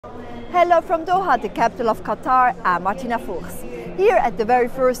Hello from Doha, the capital of Qatar. I'm Martina Fuchs. Here at the very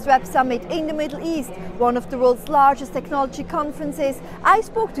first Web Summit in the Middle East, one of the world's largest technology conferences, I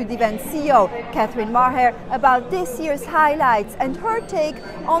spoke to the event CEO Katherine Maher about this year's highlights and her take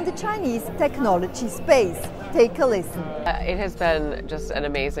on the Chinese technology space. Take a listen. It has been just an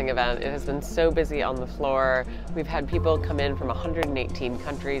amazing event. It has been so busy on the floor. We've had people come in from 118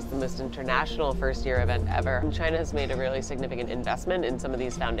 countries, the most international first-year event ever. And China has made a really significant investment in some of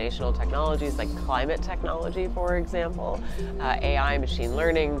these foundational technologies like climate technology, for example, AI, machine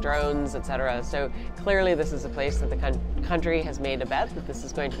learning, drones, etc. So clearly this is a place that the country has made a bet that this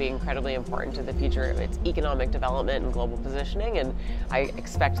is going to be incredibly important to the future of its economic development and global positioning, and I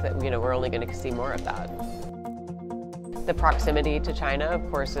expect that we're only going to see more of that. The proximity to China,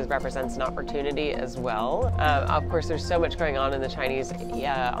 of course, represents an opportunity as well. Of course, there's so much going on in the Chinese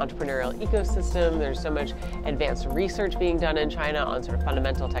entrepreneurial ecosystem. There's so much advanced research being done in China on sort of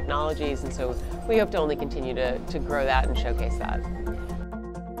fundamental technologies, and so we hope to only continue to grow that and showcase that.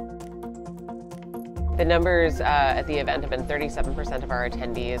 The numbers at the event have been 37% of our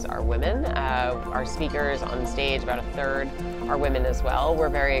attendees are women. Our speakers on stage, about a third, are women as well. We're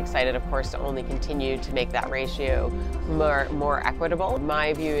very excited, of course, to only continue to make that ratio more equitable.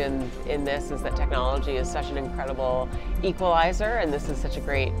 My view in this is that technology is such an incredible equalizer, and this is such a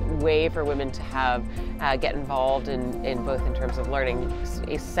great way for women to get involved in both in terms of learning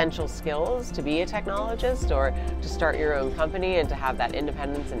essential skills to be a technologist or to start your own company and to have that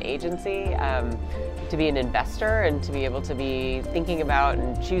independence and agency. To be an investor and to be able to be thinking about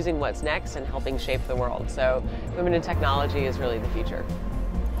and choosing what's next and helping shape the world. So women in technology is really the future.